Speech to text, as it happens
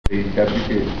the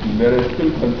capital, there are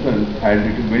still concerns, and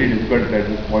it is very difficult at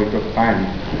this point of time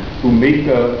to make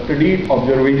a studied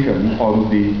observation on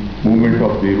the movement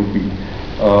of the rupee.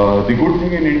 The good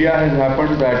thing in India has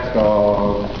happened that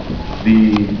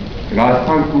the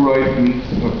Rajasthan crude oil peaks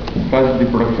touched the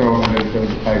production of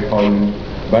 175,000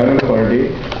 barrels per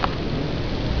day.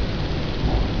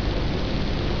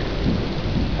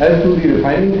 As to the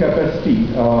refining capacity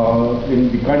in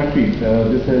the country,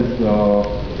 this has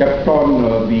kept on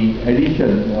the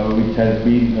addition which has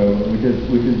been which is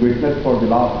witnessed for the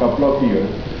last couple of years,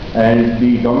 and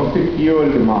the domestic fuel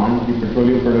demand, the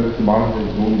petroleum products demand, has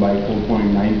grown by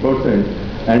 4.9%,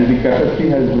 and the capacity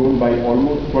has grown by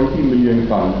almost 20 million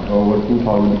tons over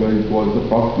 2000, because it was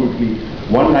approximately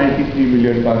 193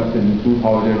 million tons in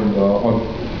 2000 on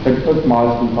 31st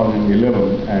March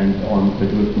 2011, and on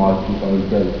 31st March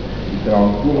 2012, it's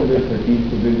around 213.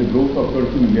 So there is a growth of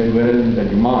 30 million, whereas in the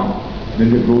demand there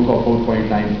is a growth of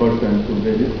 4.9%. So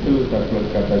there is still surplus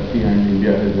capacity, and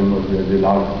India has emerged as a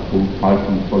large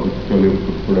market for the petroleum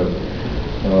products.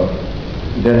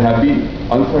 There have been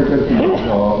uncertainties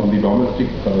in the domestic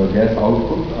gas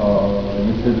output,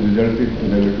 which has resulted in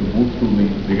a little boost to the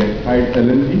regasified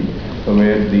LNG,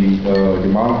 where the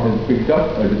demand has picked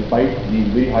up despite the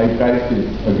very high prices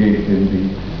again in the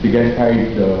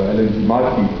regasified LNG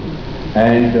market.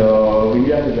 And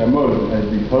India has emerged as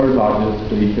the third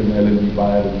largest Asian LNG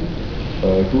buyer in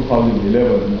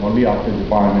 2011, only after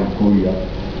Japan and Korea.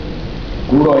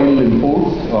 Crude oil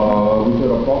imports, which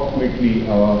were approximately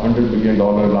 $100 billion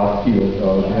last year,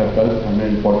 they have touched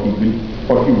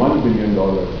 $41 billion.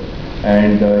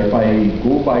 And if I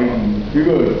go by the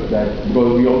figures, that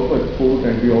because we also export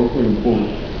and we also import,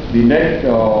 the net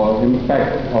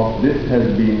impact of this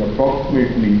has been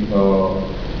approximately,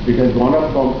 it has gone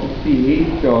up from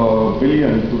 68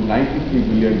 billion to 93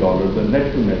 billion dollars, the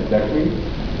net to net. That means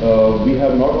we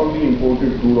have not only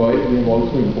imported crude oil, we have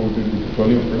also imported the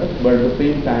petroleum products, but at the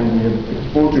same time we have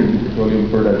exported the petroleum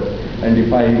products. And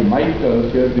if I might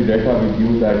share the data with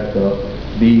you, that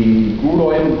the crude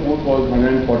oil import was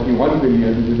 141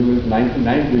 billion, which was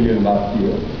 99 billion last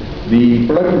year. The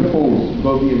product imports,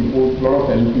 because we import a lot of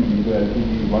LPG, so LPG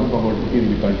is one commodity in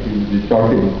the country which is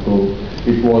shortage. So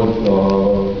it was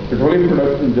petroleum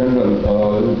products in general,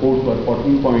 imports were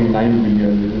 14.9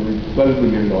 billion, which was $12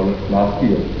 billion last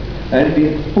year. And the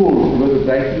exports, because the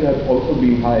prices have also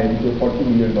been high, which was $40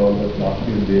 million last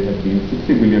year, they have been $60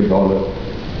 billion.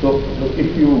 So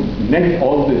if you net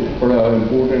all this for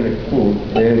import and export,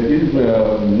 there is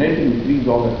a net increase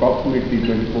of approximately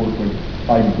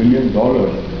 $24–25 billion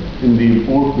in the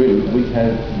import bill, which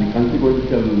has the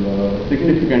consequential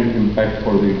significant impact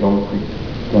for the domestic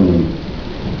economy.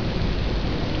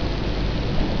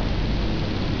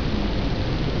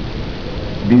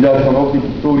 These are some of the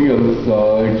pictorials.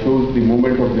 It shows the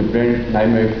movement of the Brent,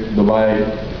 NYMEX, Dubai,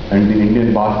 and the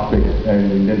Indian basket.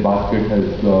 And Indian basket has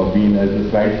been, as the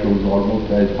slide shows,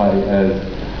 almost as high as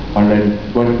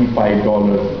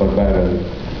 $125 per barrel.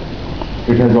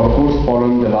 It has of course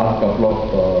fallen the last couple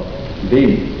of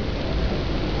days.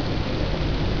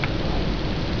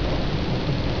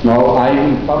 Now I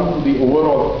will come to the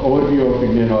overall overview of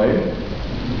Indian oil.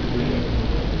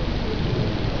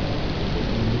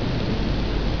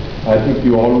 I think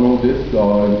you all know this,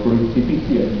 including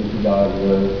CPCL, which is our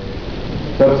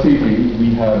subsidiary.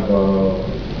 We have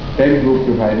 10 group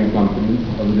refining companies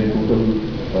with a total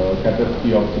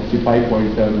capacity of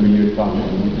 65.7 million tons,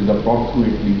 which is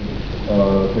approximately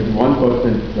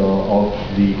 31% of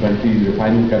the country's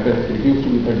refining capacity. It used to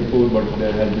be 34, but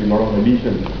there has been a lot of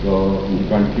additions in the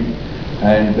country.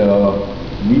 And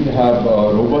we have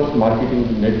a robust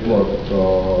marketing network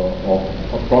of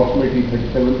approximately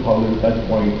 37,000 touch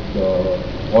points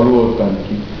all over the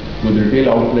country, with retail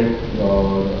outlets,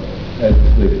 as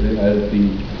the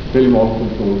film also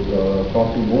shows,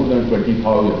 costing more than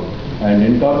 20,000. And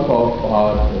in terms of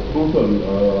our total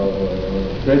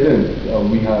presence,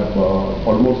 we have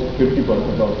almost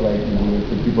 50% or slightly more than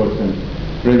 50%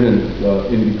 presence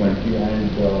in the country.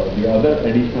 And the other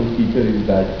additional feature is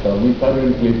that we serve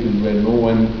in places where no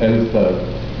one else serves,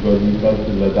 because we serve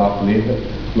in Ladakh later.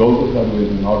 We also serve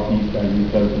in the northeast, and we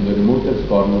serve in the remotest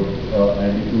corners.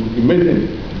 And if you imagine,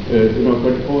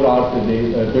 24 hours a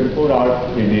day,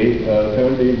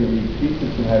 7 days a week,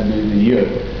 365 days a year,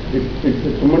 it's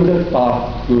a tremendous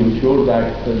task to ensure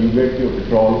that you get your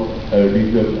petrol,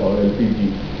 diesel or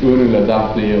LPG, even in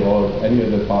Ladakh or any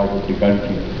other part of the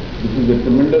country. This is a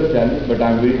tremendous challenge, but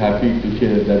I'm very happy to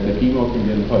share that the team of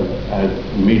Indian Oil has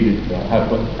made it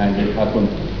happen, and it happens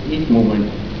each moment,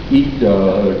 each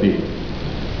day.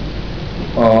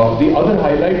 The other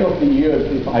highlight of the year,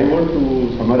 if I were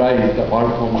to summarize,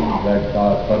 apart from that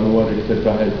turnover,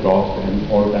 etc., has crossed an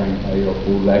all-time high of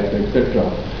 4 lakhs, etc.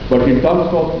 But in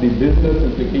terms of the business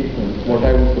implications, what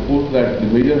I would suppose that the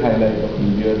major highlight of the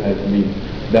year has been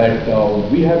that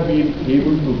we have been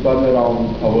able to turn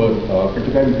around our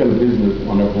petrochemical business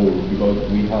on a whole, because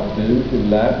we have presence in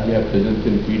lab, we have presence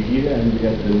in PTA, and we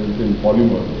have presence in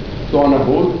polymer. So on a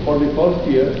whole, for the first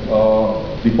year,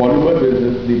 the polymer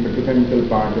business, the petrochemical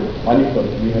plant at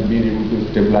Panipat, we have been able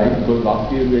to stabilize, because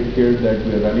last year we had shared that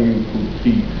we are running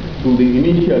through the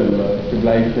initial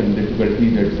stabilization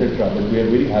difficulties, etc. But we are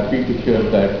very happy to share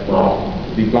that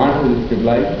the plant is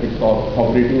stabilized. It's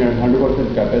operating at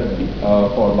 100% capacity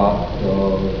for last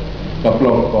couple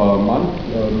of months.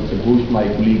 Mr. Ghosh, my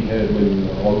colleague here,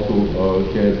 will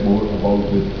also share more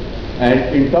about this.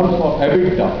 And in terms of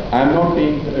EBITDA, I am not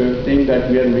saying that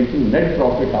we are making net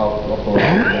profit out of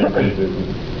our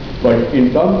business. But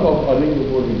in terms of earnings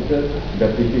before interest,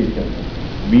 depreciation,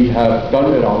 we have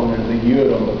turned around, and the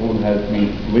year on the whole has been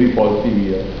very positive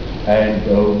year.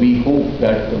 And we hope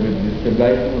that with the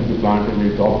stabilization of the plant and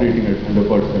it's operating at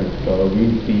 100%, we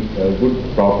will see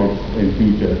good profits in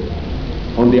future.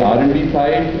 On the R&D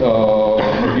side,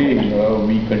 again,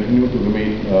 we continue to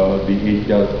remain the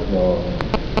Asia's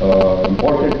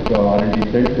important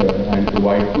R&D center and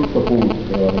provide full support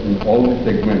in all the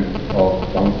segments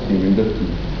of downstream industry.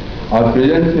 Our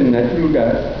presence in natural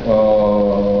gas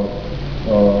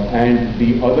and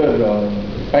the other,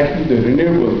 especially the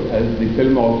renewables, as the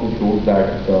film also shows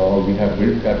that we have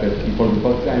built capacity. For the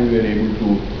first time, we are able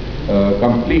to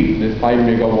complete this 5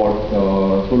 megawatt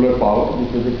solar power.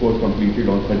 This project was completed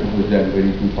on 31st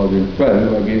January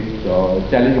 2012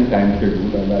 against challenging time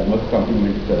schedule, and I must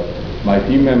compliment my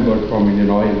team members from Indian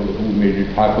Oil who made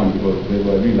it happen, because there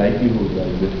were every likelihood that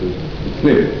this will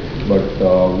slip.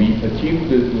 But we achieved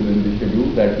this within the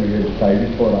schedule that we had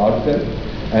decided for ourselves.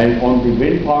 And on the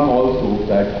wind farm also,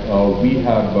 that we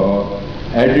have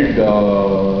added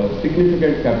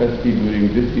significant capacity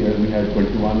during this year. We had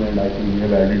 21, and I think we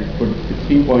have added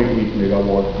 16.8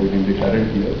 megawatts within the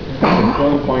current year.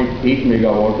 12.8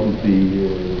 megawatt is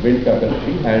the wind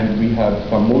capacity, and we have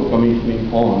some more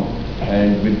commissioning on.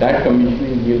 And with that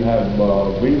commissioning, we'll have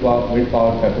wind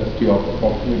power capacity of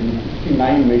approximately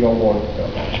 69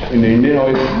 megawatts in the Indian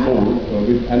Oil mode,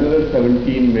 with another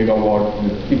 17 megawatts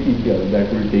with CPCL.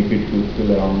 That will take it to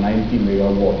still around 90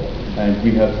 megawatts. And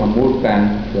we have some more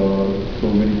plans, so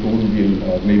very soon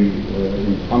we'll maybe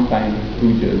in some time in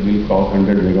future we'll cross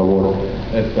 100 megawatts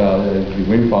as the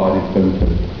wind power is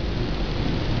concerned.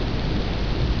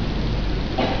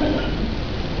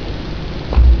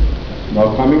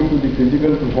 Now coming to the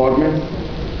physical performance,